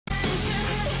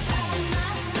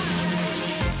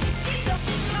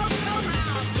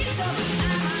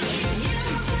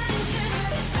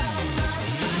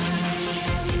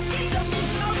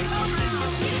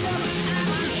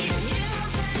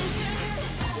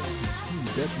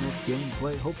deathmatch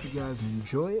gameplay. Hope you guys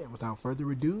enjoy it. Without further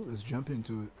ado, let's jump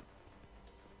into it.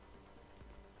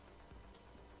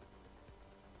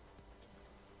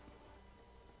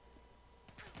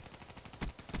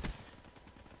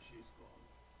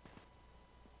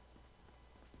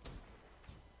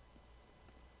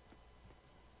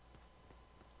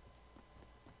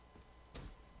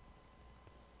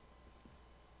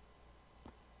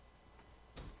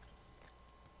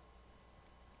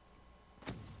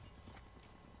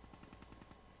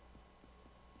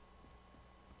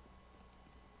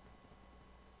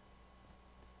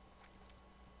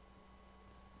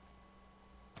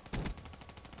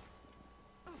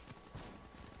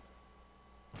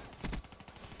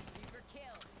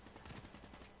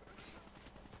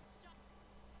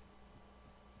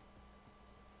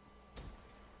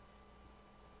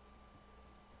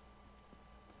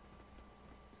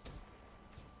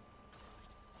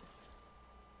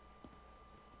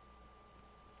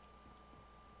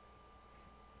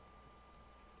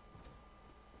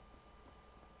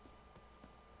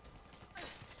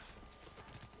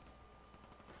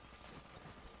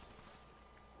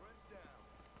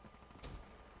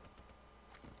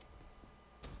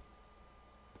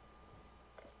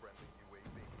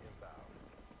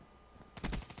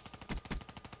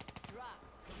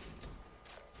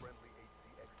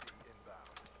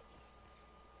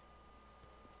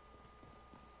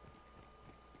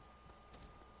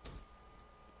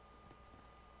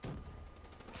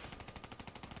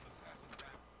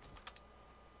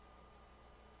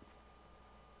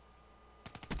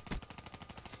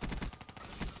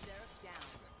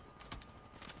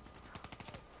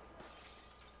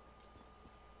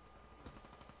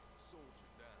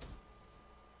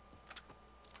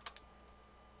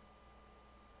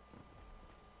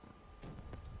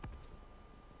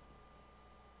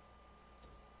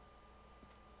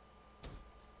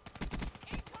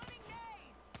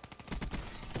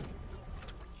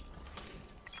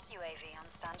 UAV on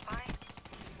standby.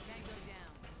 Tango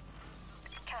down.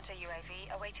 Counter UAV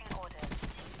awaiting orders.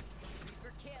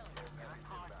 Reaper kill.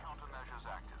 Electronic countermeasures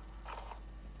active.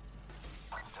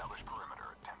 Establish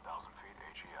perimeter at 10,000 feet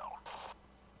AGL.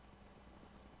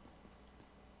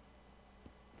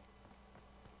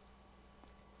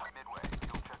 Midway,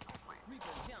 fuel check complete.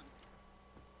 Reaper jumped.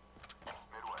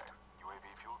 Midway, UAV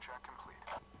fuel check complete.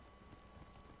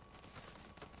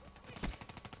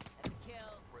 That's a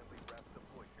kill. Friendly RAPS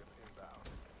deploy ship inbound.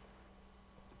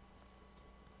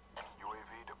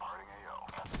 UAV departing AO.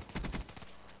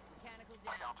 Mechanical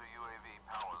down. Counter UAV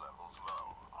power levels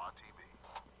low. RTB.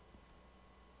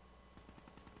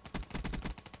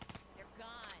 They're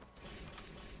gone.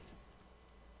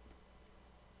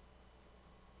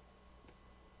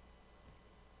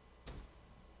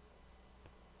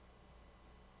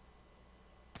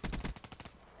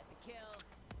 That's a kill.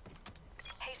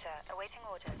 Hater awaiting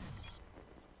orders.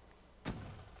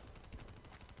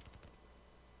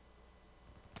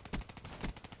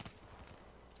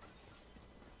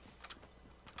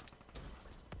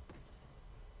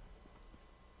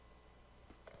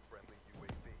 Friendly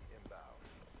UAV inbound.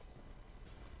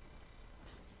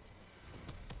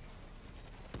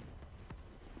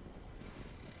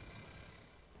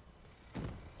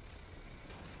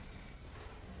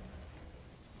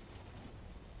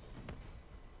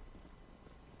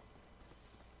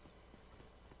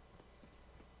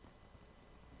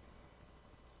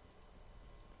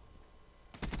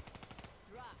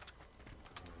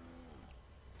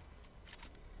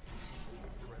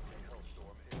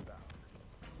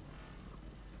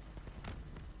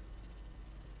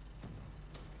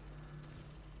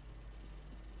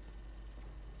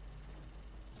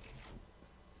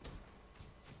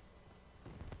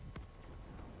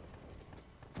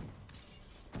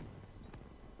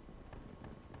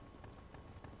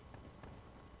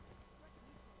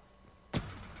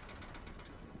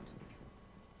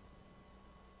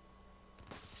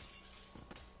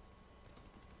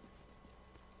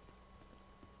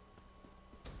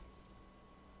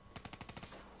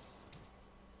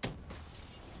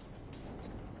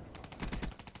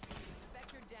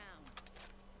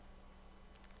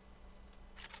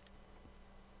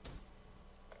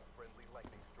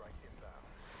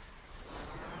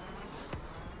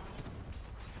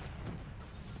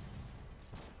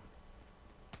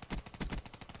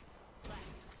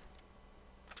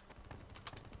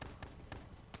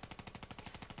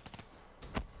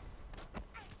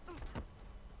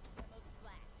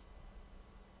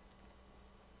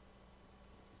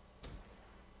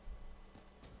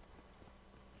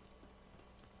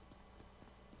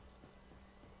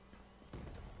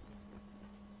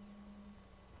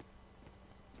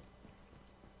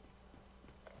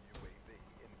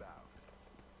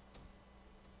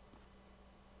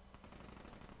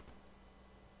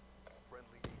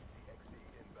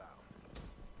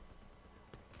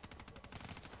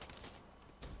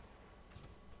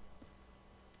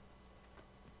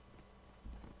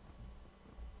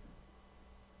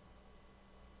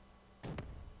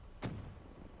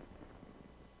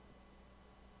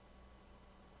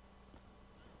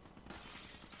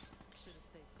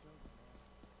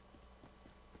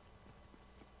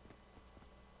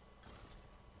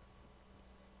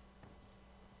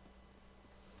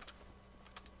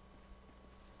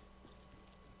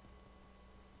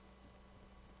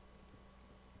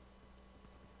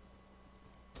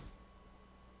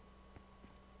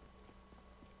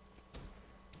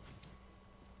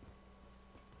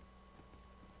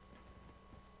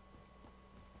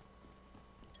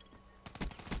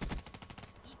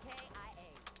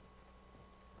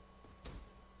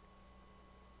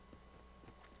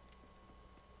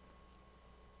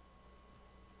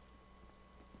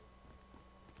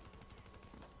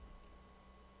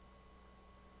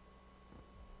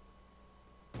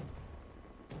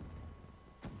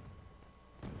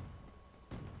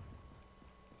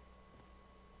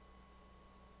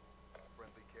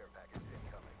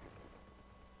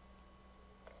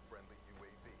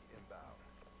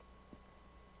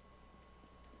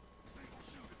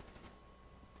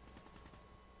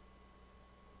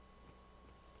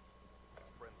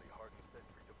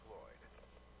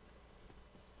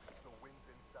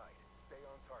 sight. Stay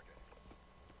on target.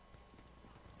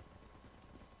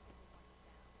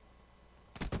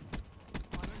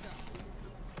 Armor's up.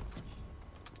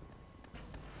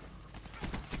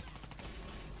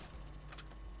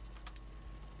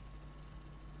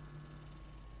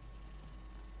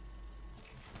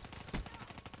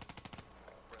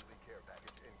 Friendly care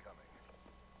package incoming.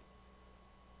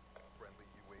 Friendly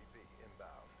UAV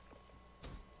inbound.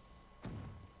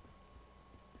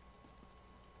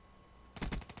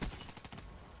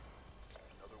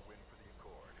 Another win for the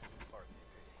Accord.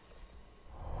 RTB.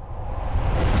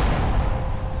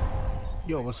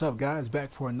 Yo, what's up, guys?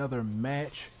 Back for another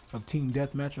match of Team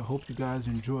Deathmatch. I hope you guys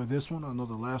enjoy this one. I know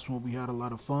the last one we had a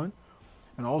lot of fun.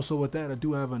 And also with that, I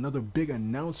do have another big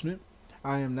announcement.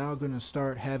 I am now going to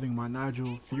start having my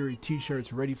NigelFury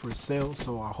t-shirts ready for sale.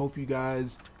 So I hope you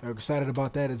guys are excited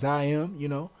about that as I am. You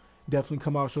know, definitely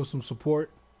come out, show some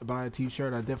support, buy a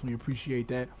t-shirt. I definitely appreciate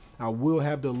that. I will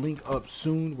have the link up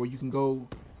soon where you can go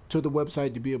to the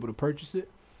website to be able to purchase it.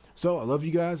 So I love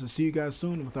you guys. I'll see you guys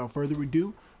soon. And without further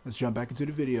ado, let's jump back into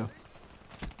the video.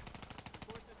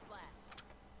 Forcer splash.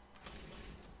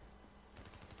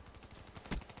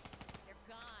 They're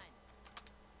gone.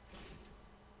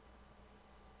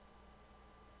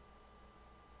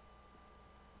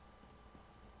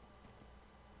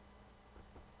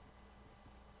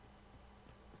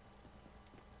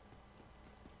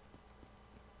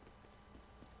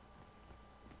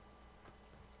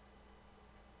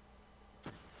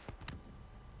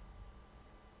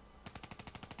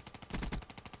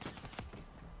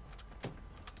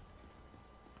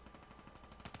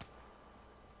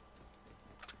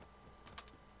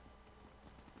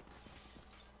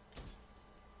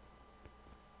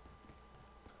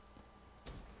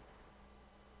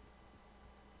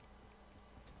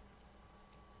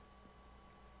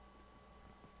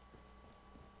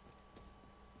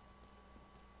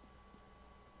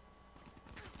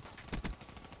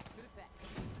 Good effect.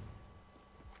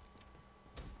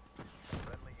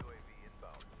 Friendly UAV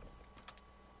inbound.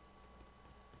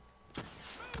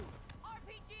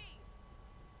 RPG!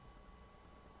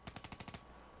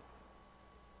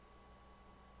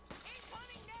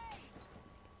 Incoming nade!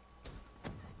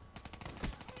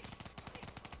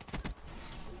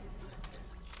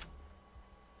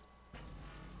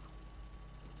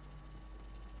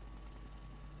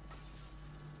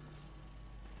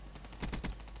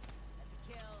 That's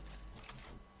a kill.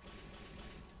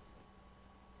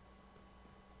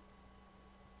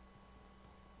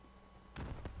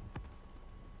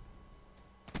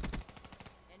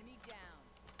 Enemy down.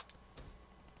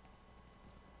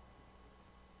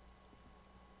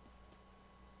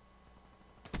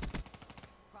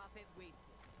 Profit wasted.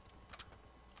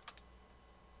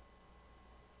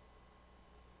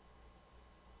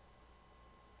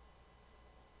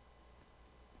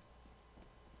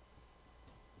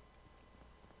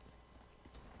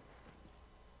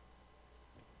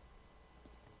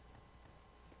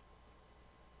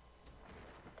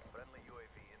 Friendly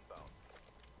UAV inbound.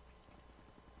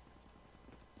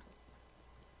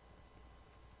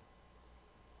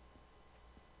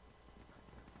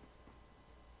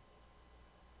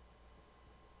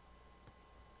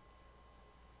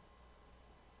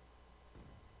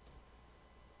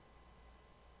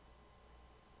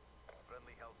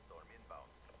 Friendly Hellstorm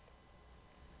inbound.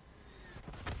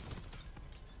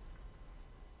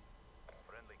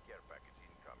 Friendly care package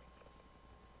incoming.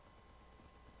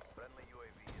 Friendly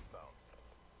UAV inbound.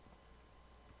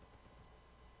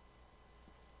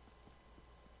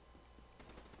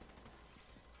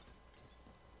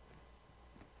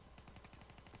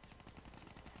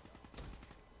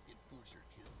 Enforcer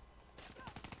kill.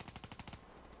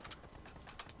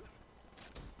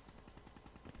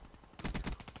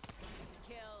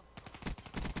 Kill.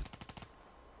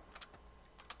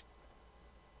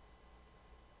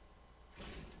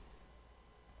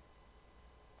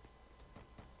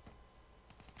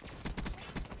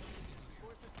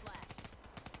 Forcer splash.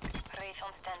 Wraith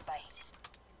on standby.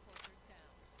 Enforcer down.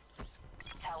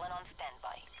 Talon on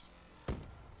standby.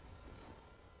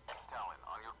 Talon,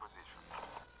 on your position.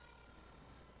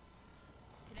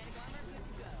 Kinetic armor good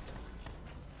to go.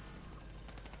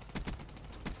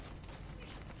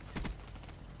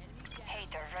 Enemy down.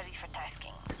 Hater ready for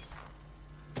tasking.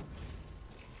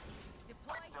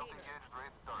 Deploy Stealth hater. engaged,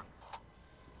 Wraith start.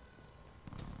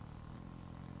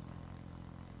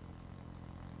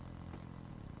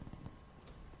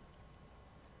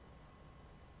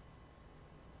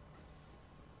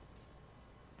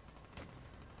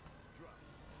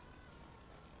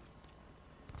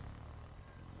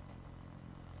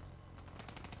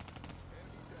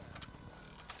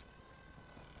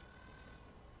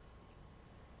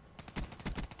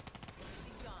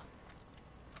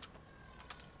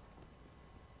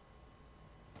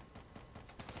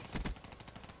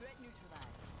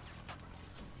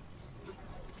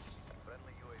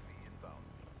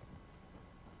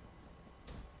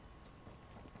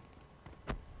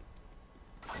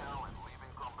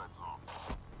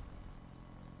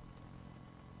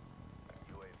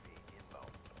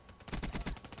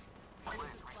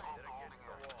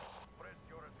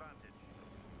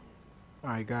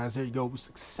 Alright guys, there you go. We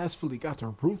successfully got the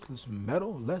Ruthless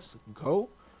Medal. Let's go.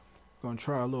 Gonna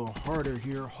try a little harder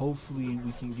here. Hopefully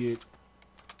we can get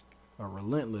a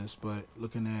Relentless, but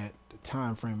looking at the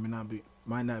time frame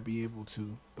might not be able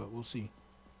to, but we'll see.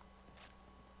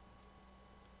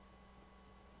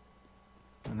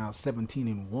 And now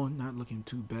 17-1, not looking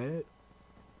too bad.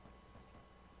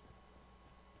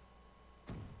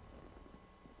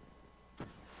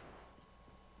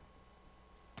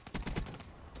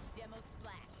 Demo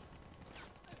splash.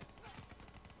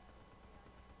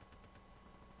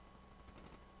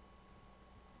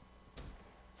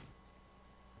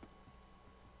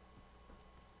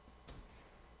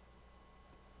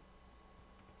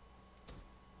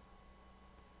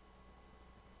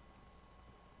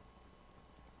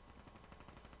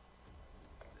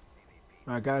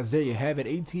 Alright guys, there you have it.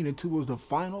 18-2 was the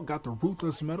final. Got the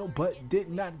Ruthless Medal, but did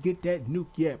not get that nuke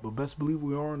yet. But best believe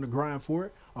we are on the grind for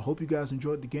it. I hope you guys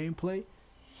enjoyed the gameplay.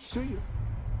 See ya.